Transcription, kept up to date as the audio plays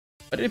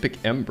Why did he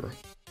pick Ember?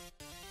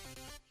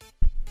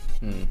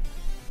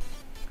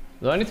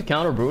 Do I need to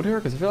counter Brood here?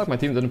 Because I feel like my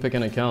team didn't pick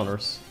any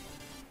counters.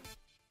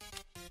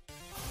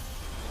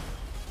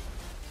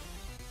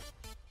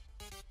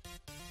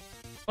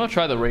 I'll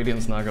try the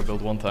Radiance Naga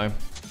build one time.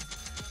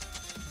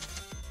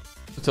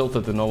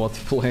 Tilted to know what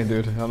to play,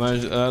 dude.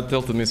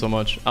 Tilted me so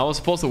much. I was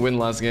supposed to win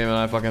last game and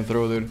I fucking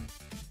threw, dude.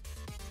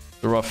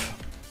 It's rough.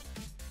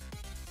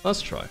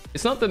 Let's try.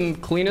 It's not the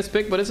cleanest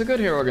pick, but it's a good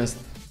hero against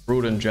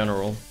Brood in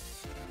general.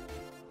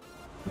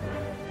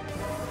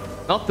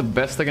 Not the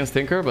best against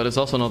Tinker, but it's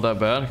also not that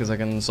bad because I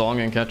can Song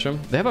and catch him.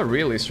 They have a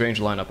really strange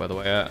lineup, by the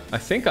way. I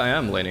think I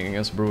am laning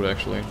against Brood,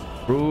 actually.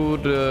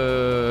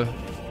 Brood...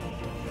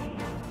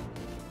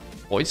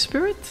 Void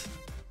Spirit?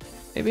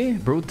 Maybe?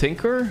 Brood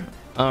Tinker?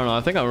 I don't know,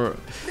 I think I'm...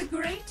 The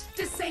great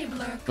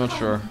disabler not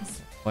sure.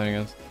 Playing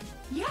against.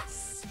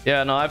 Yes.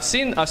 Yeah, no, I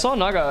saw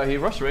Naga, he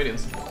rushed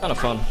Radiance. Kind of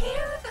fun.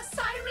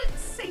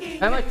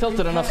 I might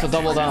tilted enough to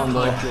double down,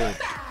 though.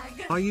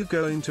 Are you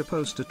going to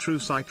post a true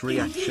sight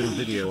reaction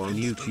video on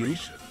YouTube?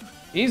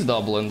 He's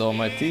doubling though,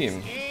 my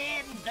team.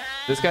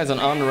 This guy's an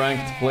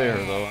unranked player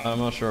though, I'm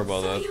not sure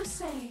about that.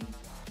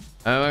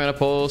 Am I gonna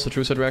post a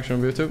true sight reaction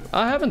on YouTube?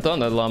 I haven't done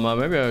that, Llama,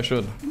 maybe I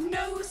should.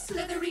 No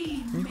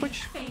Slytherin may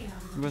fail.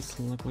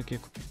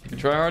 You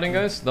try harding,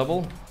 guys?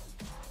 Double?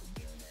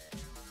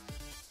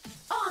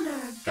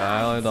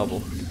 I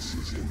double.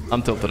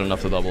 I'm tilted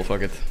enough to double,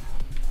 fuck it.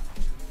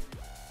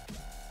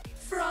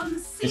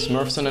 He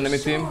smurfs an enemy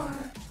team.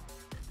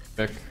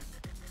 Check.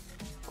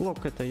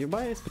 Clock это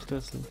юбая is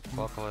прекрасно.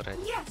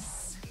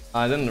 Yes.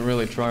 I didn't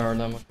really try hard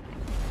that much.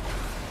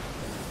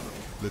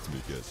 Let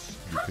me guess.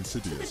 You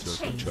consider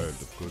yourself a child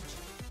of good.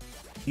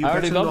 You I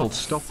already better doubled. not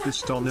stop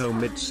this Dono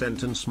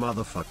mid-sentence,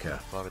 motherfucker.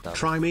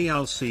 Try me,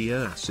 I'll see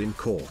your ass in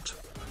court.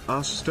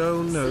 Our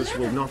stone nose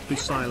will not be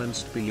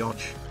silenced,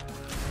 biatch.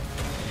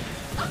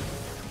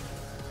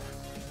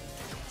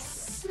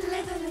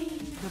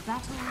 Slytherin. The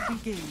battle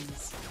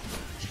begins.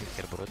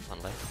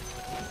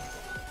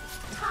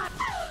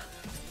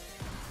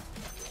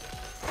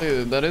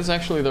 Dude, that is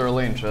actually their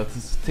lane chat.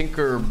 It's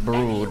Tinker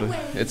Brood.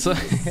 It's a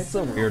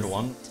weird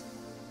one.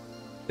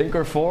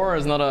 Tinker 4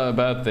 is not a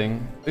bad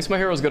thing. At least my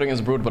hero's good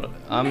against Brood, but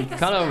I'm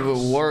kind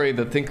of worried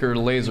that Tinker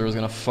Laser is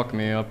gonna fuck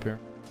me up here.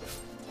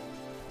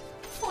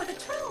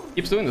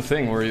 Keeps doing the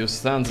thing where he just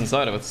stands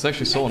inside of it. It's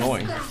actually so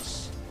annoying.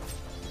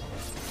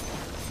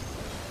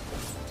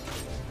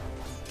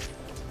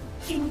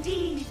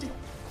 Indeed.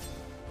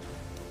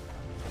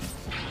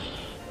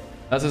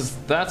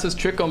 That's his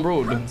trick on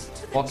Brood.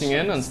 Walking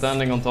in and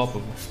standing on top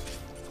of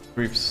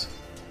creeps.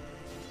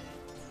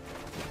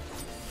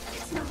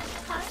 It's not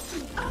time.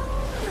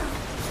 Oh no,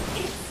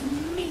 it's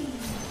me.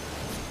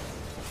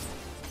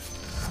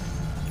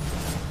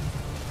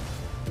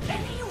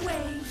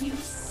 Anyway, you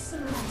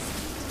slice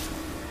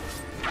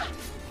it.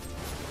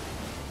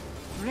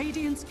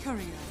 Radiance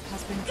courier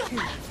has been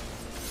killed.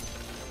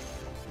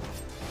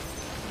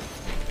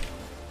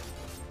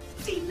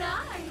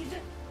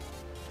 Denied.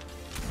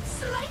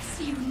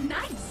 Slice you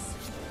nice.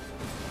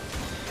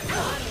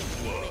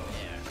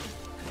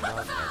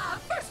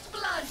 First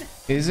blood.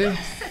 Easy.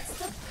 That's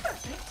the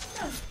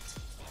perfect note.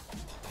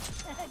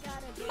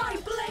 My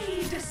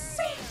blade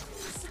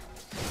sings.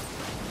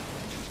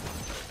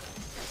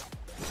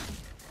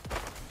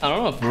 I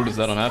don't know if Brood is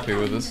that unhappy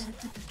with this.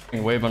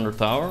 Getting wave under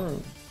tower,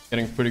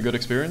 getting pretty good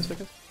experience, I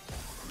guess.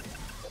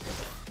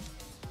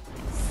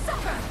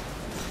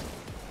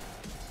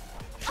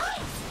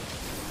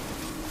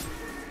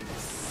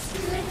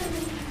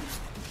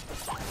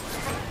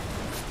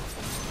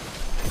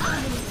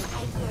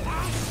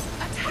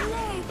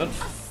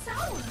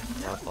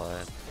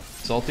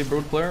 Salty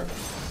Brood player.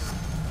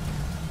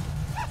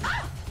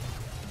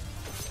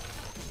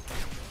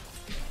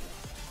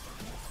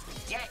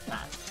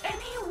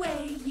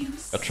 Anyway, you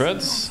Got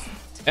treads.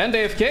 And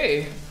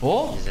AFK.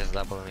 Oh! Is this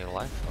double in your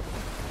life?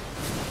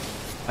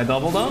 I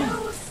double down.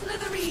 No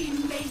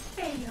Slytherin may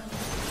fail.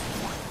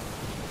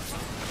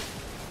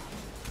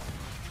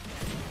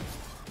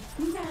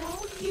 Now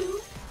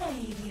you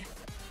pay.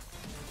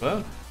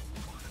 Well,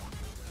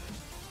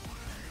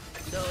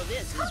 So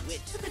this is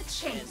wit to the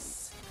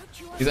chase.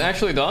 he's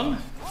actually done.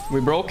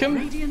 We broke him.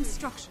 Radiant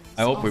structures.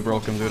 I hope we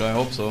broke him, dude. I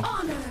hope so.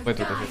 Honor Wait,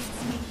 guides wait. me.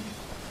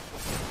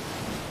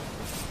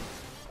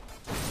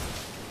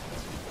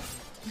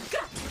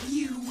 Got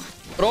you.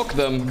 Broke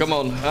them. Come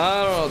on.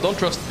 I don't know. Don't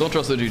trust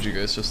the GG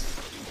guys. Just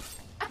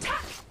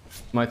Attack.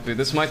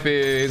 this might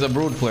be. He's a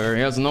Brood player.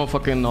 He has no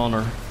fucking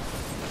honor.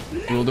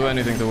 He will do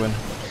anything to win.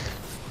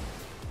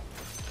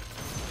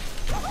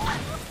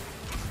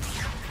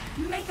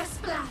 Make a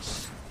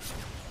splash.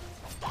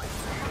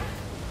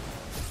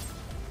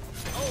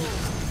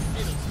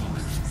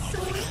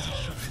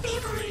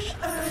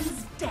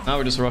 Now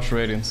we just rush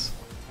Radiance.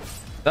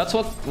 That's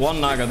what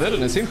one Naga did,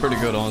 and it seemed pretty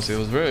good, honestly. It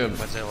was very...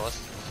 What's it lost?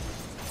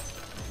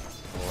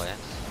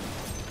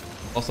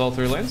 Lost all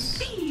 3 lanes.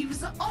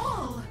 Thieves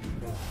all.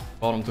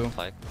 Bottom 2.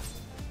 Like,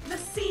 The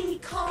sea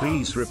calls.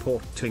 Please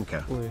report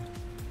Tinker.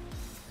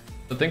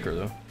 The Tinker,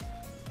 though.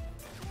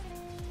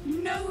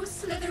 No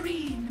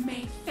Slytherin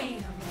may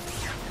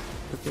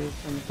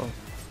упал.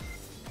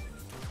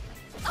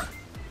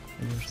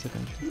 Они уже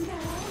заканчивают.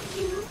 Now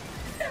you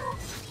know.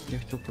 Я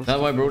хотел просто... That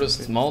why Brutus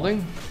is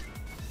molding?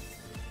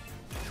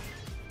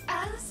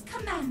 As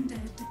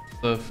commanded.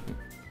 The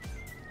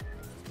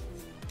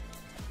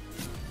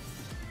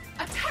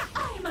Attack!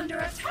 I'm under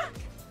attack!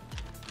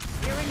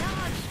 You're a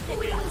nod.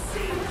 We'll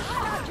see.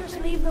 Not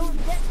just leave those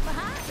debts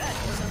behind. That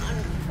was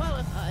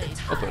unqualified.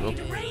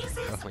 Tide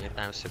raises.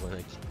 Пам'ятаємо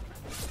сьогодні.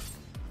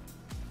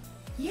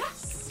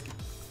 Yes.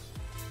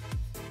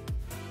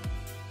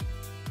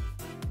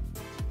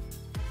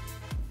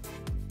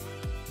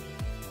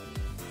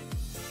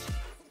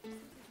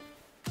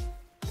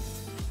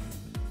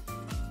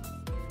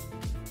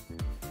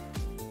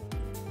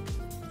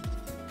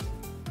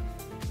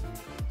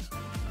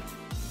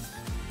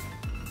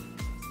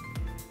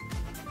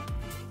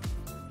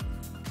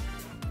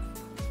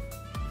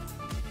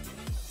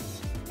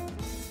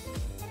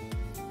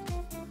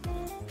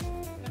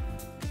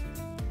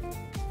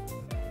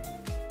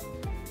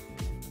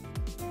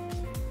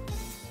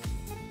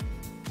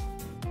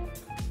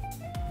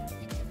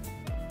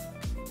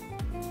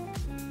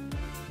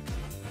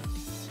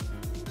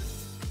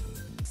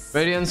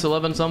 Radiance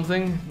 11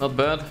 something, not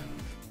bad.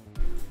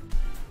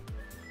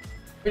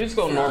 We just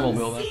go normal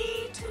build.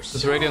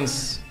 This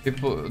Radiance,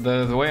 people,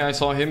 the way I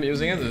saw him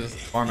using it is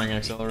farming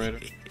accelerator.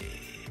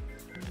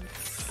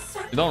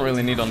 You don't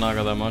really need on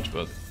Naga that much,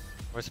 but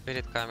Or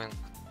spirit coming.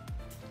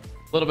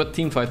 a little bit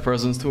teamfight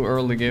presence, too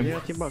early game. Я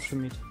отъебашу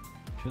мид.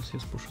 Сейчас я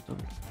спушу там.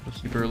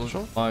 Super early.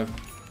 5.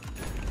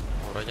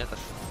 Вроде это ж.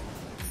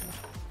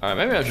 Alright,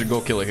 maybe I should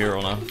go kill a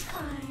hero now.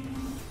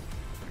 Time.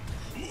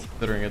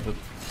 Considering it.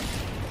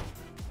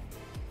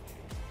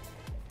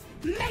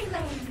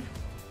 Melee.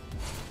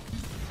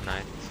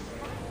 Knight.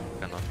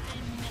 Cannot.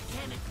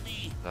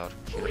 Dark.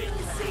 We'll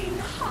sing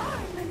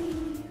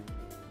harmony.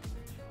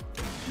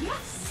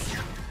 Yes.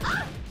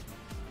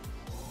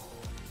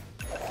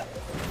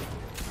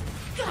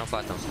 No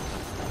buttons.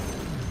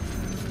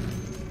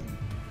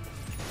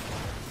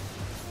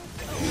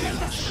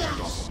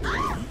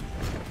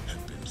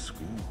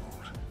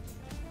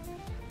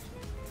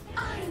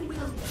 I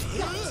will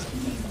gut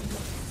you.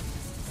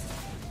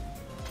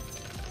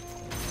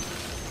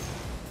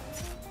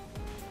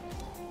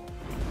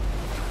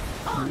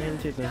 Не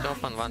антит, да.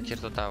 Open one tier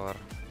to tower.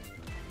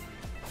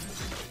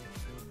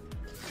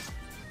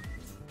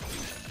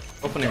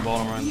 Opening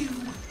bottom right.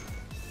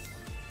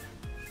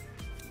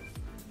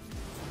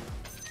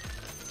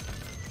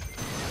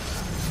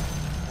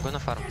 I'm gonna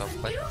farm top,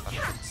 but You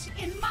catch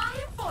in my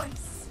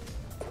voice.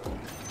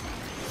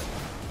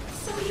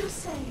 So you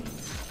say.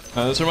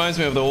 This reminds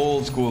me of the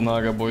old school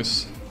Naga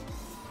boys.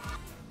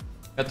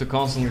 Had to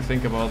constantly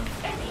think about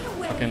Any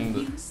way fucking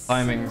you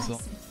timings,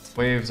 slice it.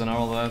 waves and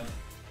all that.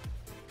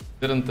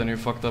 Didn't, and you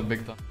fucked up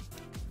big time.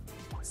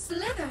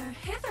 Slither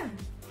hither.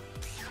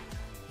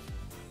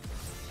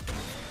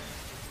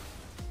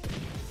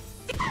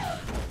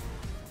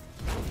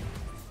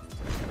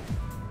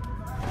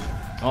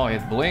 Oh, he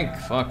hit blink,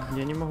 fuck.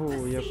 Я не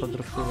могу, я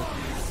подрафтила.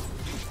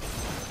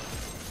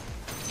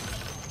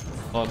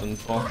 Oh, didn't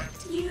fall.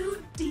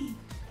 You deep.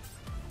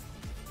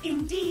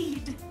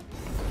 Indeed.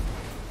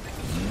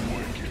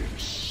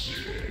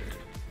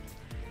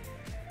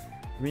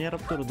 У меня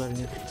раптуру дали,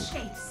 нет.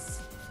 Chase.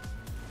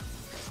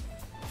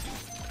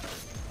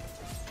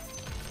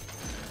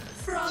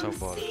 From So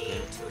bored, sea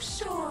yeah. to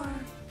shore.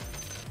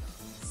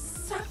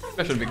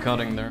 I should be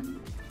cutting there.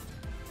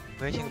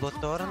 waiting bot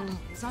turn.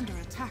 Is under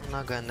attack.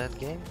 Naga in that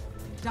game.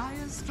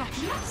 Dire's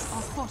structures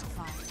are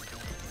fortified.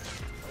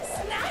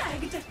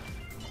 Snagged.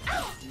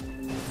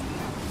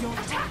 Your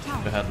top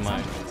tower I had is my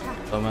under attack.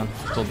 oh man,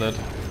 still dead.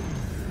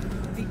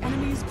 The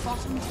enemy's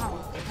bottom tower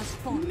has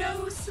fallen.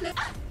 No slip.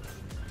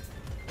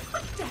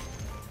 Quick death.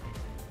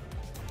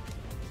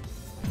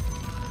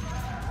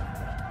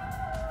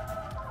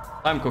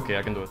 I'm cookie,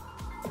 I can do it.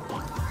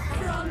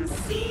 From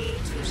sea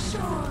to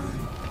shore.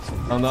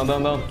 Down, down,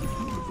 down, down.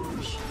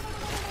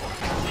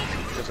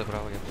 Що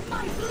забрав я?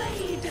 My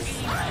blade is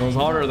It was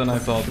harder than I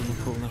thought.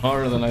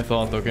 Harder than I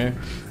thought, okay?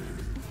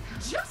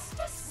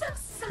 justice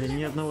of Я ни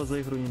slip. одного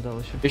за игру не дал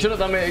еще. You should have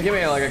done me, give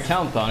me like a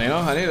countdown, you know?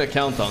 I need a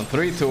countdown.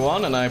 3, 2,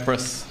 1, and I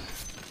press.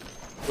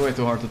 Way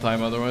too hard to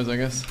time otherwise, I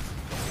guess.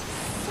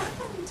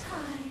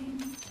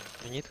 Serpentine.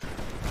 You need?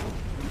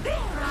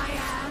 There I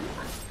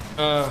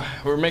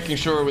am. We're making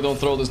sure we don't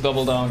throw this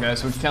double down,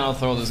 guys. We cannot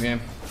throw this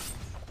game.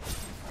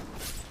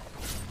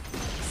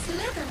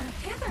 Slither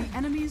hither. The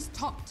enemy's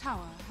top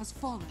tower has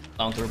fallen.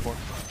 Down to report.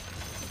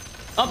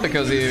 Not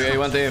because he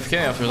went AFK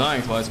after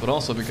dying twice, but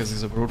also because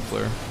he's a brute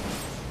player.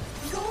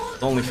 Gold.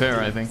 It's only fair,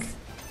 I think.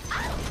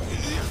 I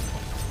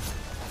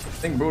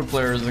think brute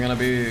player is gonna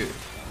be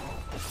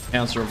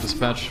answer of this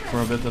patch for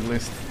a bit at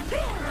least. There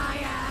I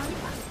am.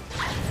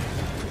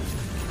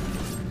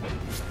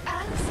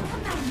 As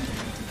commanded.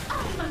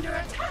 I'm under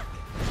attack.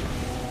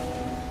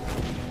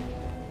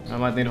 I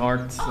might need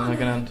hearts, then I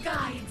can Honor end.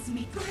 guides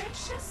me,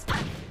 gracious.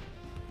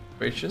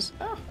 Gracious?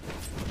 Ah.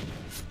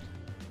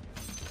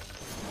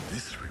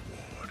 This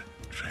reward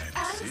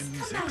As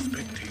transcends commanded.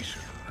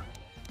 expectation.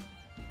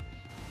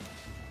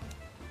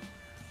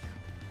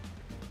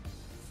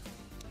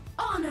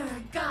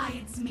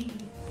 guides me.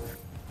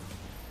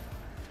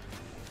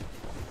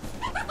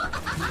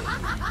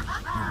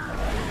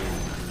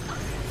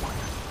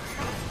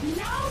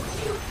 Now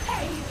you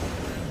pay.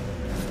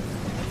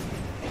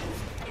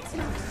 It's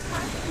not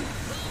time.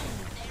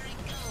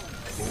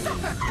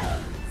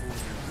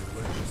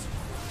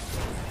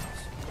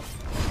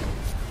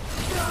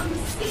 From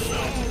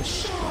sea to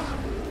shore.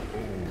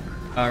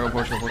 Go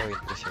push, go push. Wait,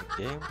 the same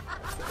game.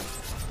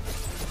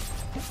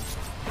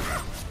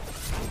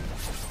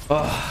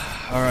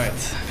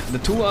 Alright. The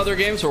two other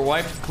games were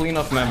wiped clean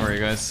off memory,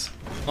 guys.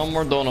 No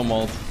more Dono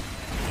mode.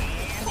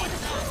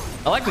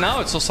 I like now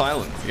it's so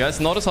silent. You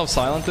guys notice how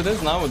silent it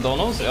is now with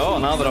Donos? Oh,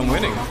 now that I'm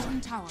winning.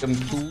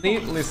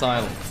 Completely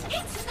silent.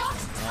 It's not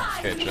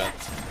time Okay, chat.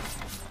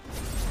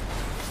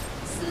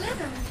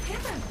 Slither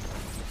hither.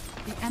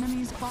 The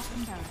enemy's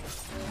bottom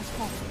barracks has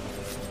fallen.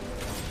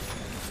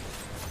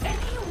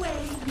 Any way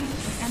you The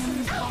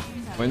enemy's bottom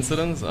barracks.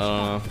 Coincidence? I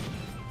don't know.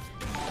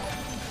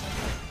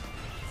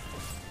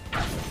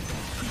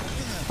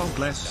 Fog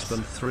less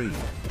than 3.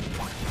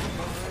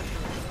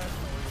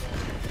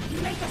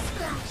 make a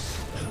splash.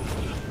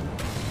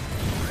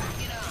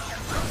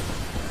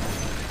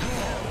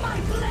 My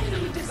blade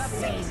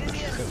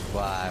seizes.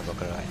 Goodbye,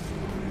 Bokrai.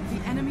 The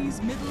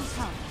enemy's middle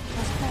tower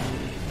has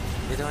fallen.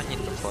 We don't need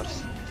to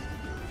force.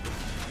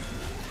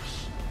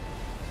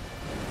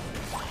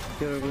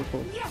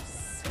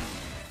 Yes.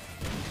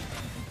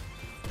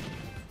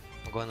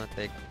 I'm gonna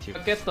take tip.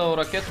 Raketo,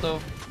 Raketo.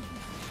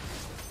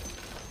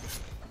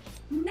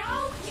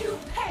 Now you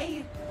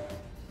pay.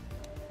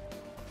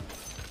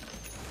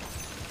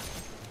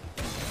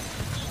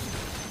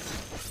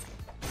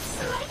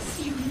 Slice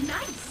you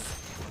nice.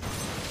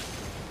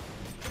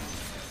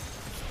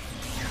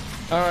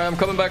 Alright, I'm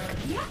coming back.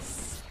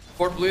 Yes.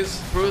 Report,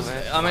 please. Bruce.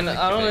 I mean,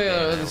 I don't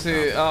know.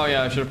 See. Oh,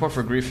 yeah, I should report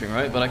for griefing,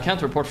 right? But I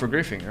can't report for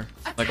griefing here.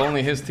 Like,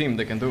 only his team,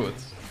 they can do it.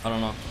 I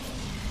don't know.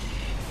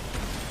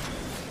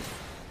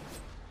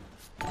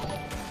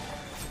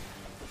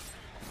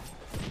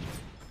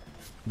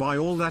 By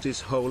all that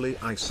is holy,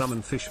 I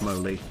summon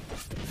Fishmoly.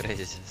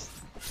 Praises.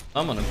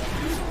 I'm on him. Now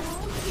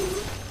you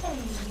pay.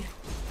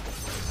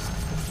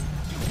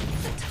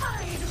 The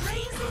tide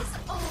raises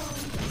on.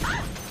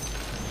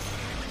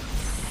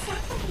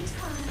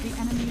 Serpentine. The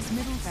enemy's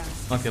middle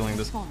barracks Not killing has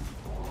this. fallen.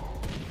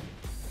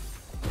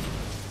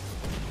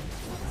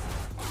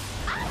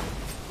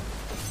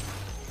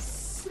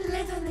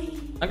 Slitherly.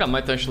 Naga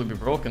might actually be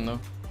broken, though.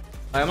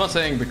 I'm not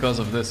saying because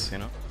of this, you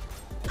know.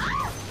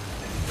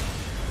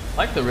 I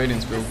like the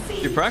Radiance build.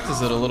 You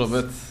practice it a little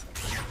bit.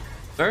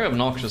 Very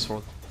obnoxious for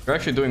it. You're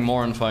actually doing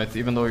more in fight,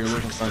 even though your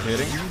illusions aren't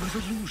hitting. The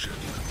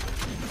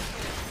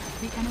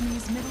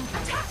enemy's middle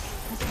barracks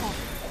has fallen.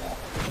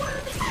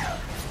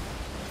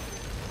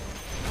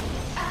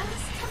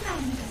 As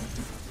commanded.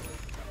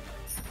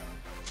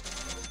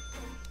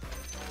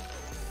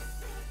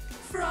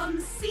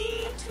 From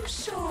sea to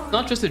shore.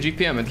 Not just a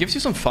GPM, it gives you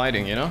some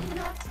fighting, you know?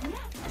 Not yet.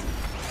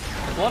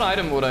 What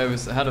item would I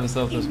have had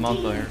instead of this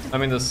Manta here? I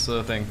mean this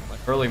thing. Like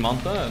early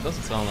Manta? It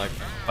doesn't sound like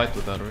fight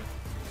with that, right?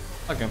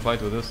 I can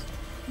fight with this.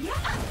 Yeah.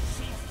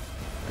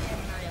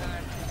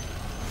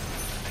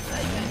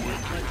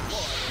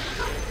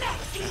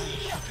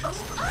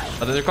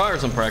 But it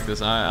requires some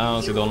practice. I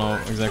honestly don't know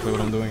exactly what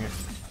I'm doing here.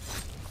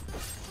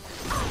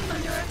 I'm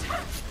under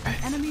attack. The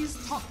enemy's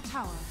top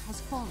tower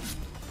has fallen.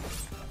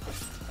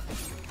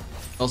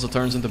 Also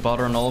turns into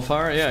butter and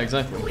nullifier? Yeah,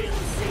 exactly. We'll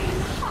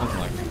sing Something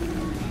like that.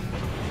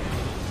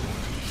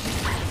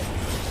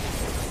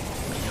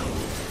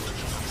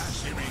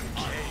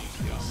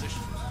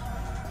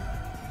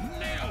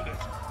 Nailed it!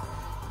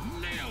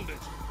 Nailed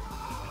it!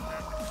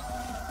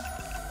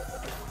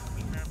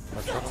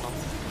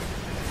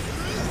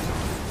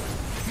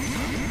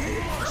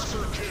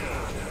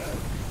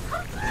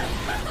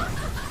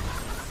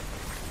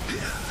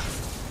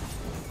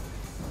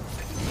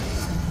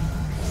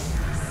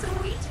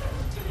 sweet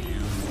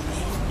dreams.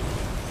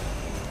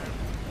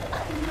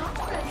 I'm not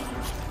ready.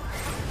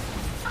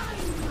 I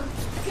will go.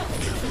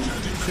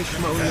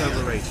 Fishmoly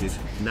overrated.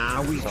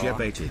 Now we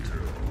debated.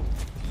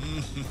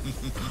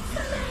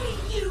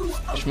 You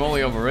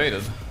Schmolly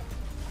overrated.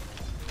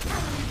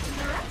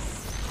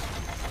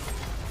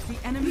 The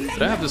enemy's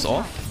Did I have this middle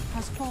off? tower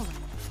has fallen.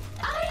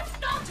 I'm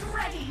not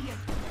ready.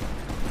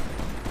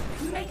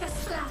 Make a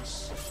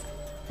splash.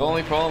 The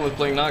only problem with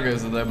playing Naga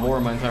is that I bore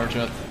my entire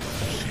chat.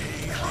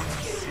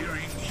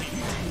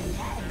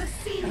 The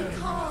sea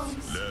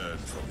calms.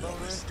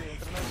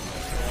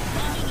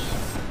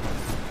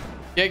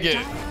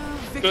 Yeah.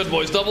 Good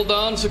boys, double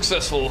down,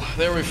 successful.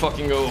 There we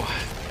fucking go.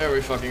 There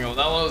we fucking go.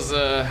 That was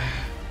a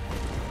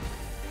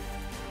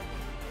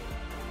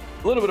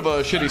little bit of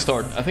a shitty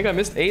start. I think I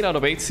missed 8 out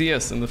of 8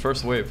 CS in the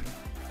first wave.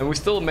 And we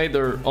still made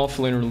their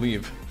offlaner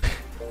leave.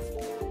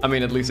 I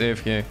mean, at least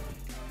AFK.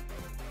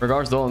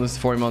 Regards Dolan, this is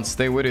 40 months.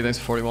 Stay witty, thanks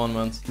for 41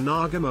 months.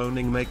 Naga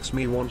moaning makes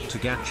me want to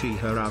gachi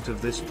her out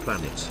of this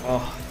planet.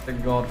 Oh,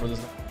 thank God for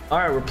this.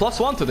 Alright, we're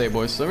 +1 today,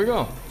 boys. There we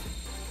go.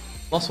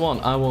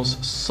 +1. I was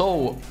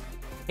so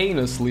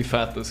heinously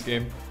fat this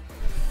game.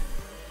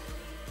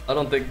 I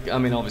don't think, I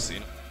mean, obviously,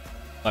 you know,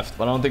 left,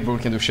 but I don't think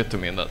Brood can do shit to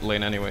me in that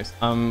lane anyways.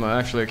 I'm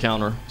actually a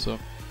counter, so.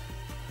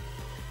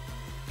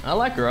 I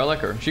like her, I like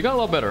her. She got a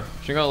lot better.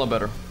 She got a lot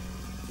better.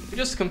 We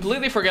just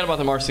completely forget about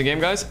the Marcy game,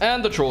 guys,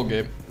 and the Troll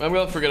game. And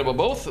we'll forget about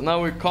both.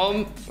 Now we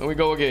come and we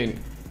go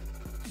again.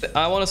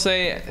 I want to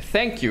say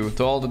thank you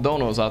to all the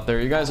donos out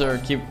there. You guys are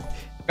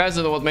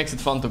what makes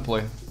it fun to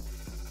play.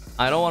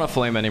 I don't want to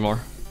flame anymore.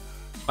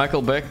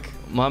 Michael Beck,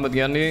 Mohammed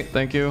Gandhi,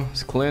 thank you.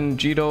 Clint,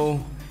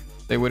 Gito,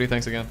 Stay Witty,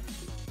 thanks again.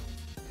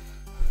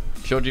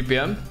 Show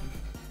GPM?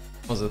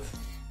 What was it?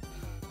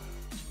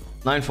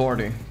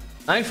 940.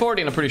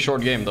 940 in a pretty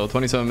short game though,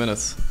 27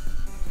 minutes.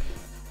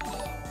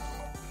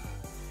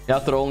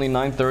 After only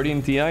 930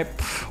 in TI?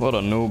 Pff, what a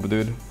noob,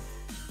 dude.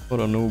 What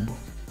a noob.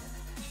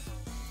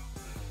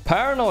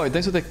 Paranoid,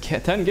 thanks for the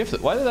 10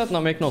 gifted. Why did that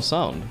not make no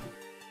sound?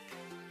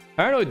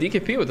 Paranoid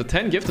DKP with the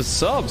 10 gifted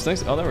subs.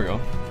 Thanks. Oh, there we go.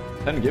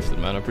 10 gifted,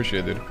 man. I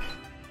appreciate it, dude.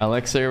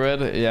 Alexei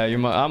Red. Yeah,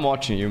 I'm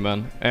watching you,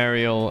 man.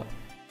 Ariel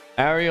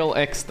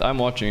X. I'm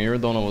watching you. Your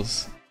dono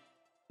was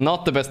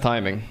not the best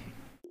timing.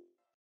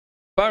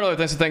 Paranoid,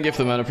 thanks for 10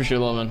 gifted, man. I appreciate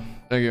it a lot,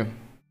 man. Thank you.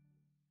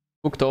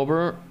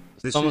 October.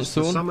 This is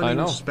soon. the summoning I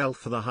know. spell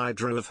for the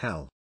Hydra of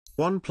Hell.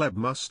 One pleb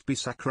must be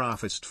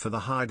sacrificed for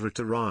the Hydra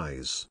to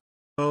rise.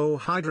 Oh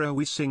Hydra,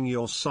 we sing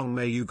your song,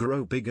 may you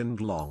grow big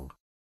and long.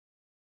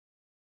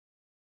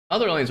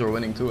 Other lanes were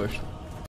winning too, actually.